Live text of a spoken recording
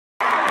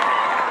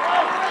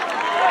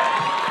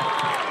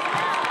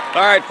All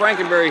right,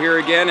 Frankenberry here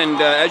again,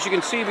 and as you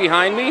can see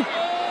behind me, and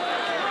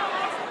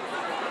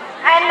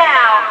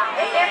now,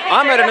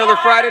 I'm at another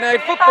Friday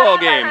night football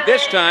game.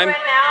 This time,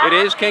 it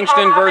is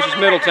Kingston versus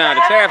Middletown.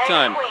 It's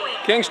halftime.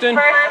 Kingston,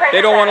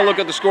 they don't want to look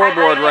at the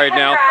scoreboard right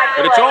now,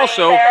 but it's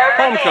also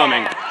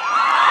homecoming.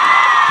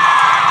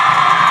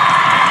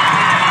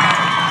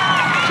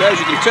 So as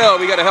you can tell,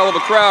 we got a hell of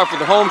a crowd for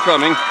the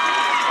homecoming.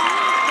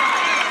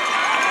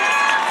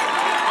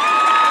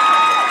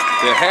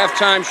 The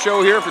halftime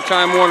show here for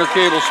Time Warner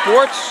Cable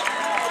Sports.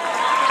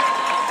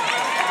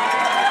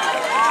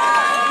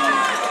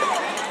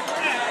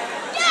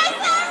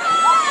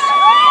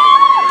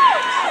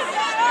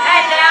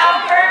 And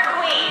now for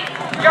Queen.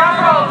 Drum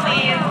roll,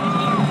 please.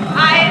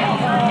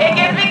 It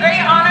gives me great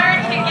honor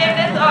to give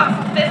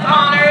this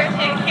honor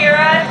to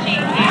Kira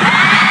Shiki.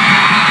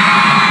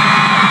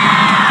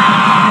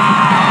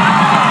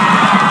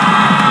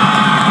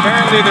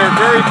 Apparently they're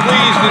very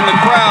pleased in the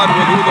crowd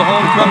with who the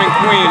homecoming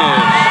queen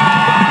is.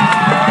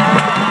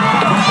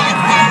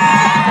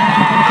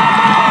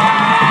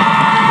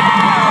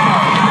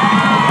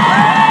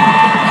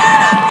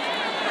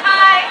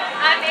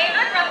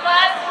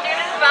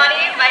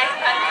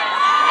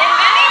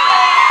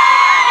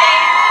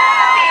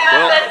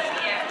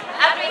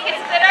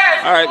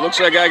 All right, looks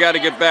like I got to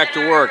get back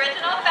to work.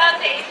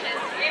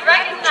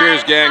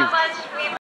 Cheers, gang.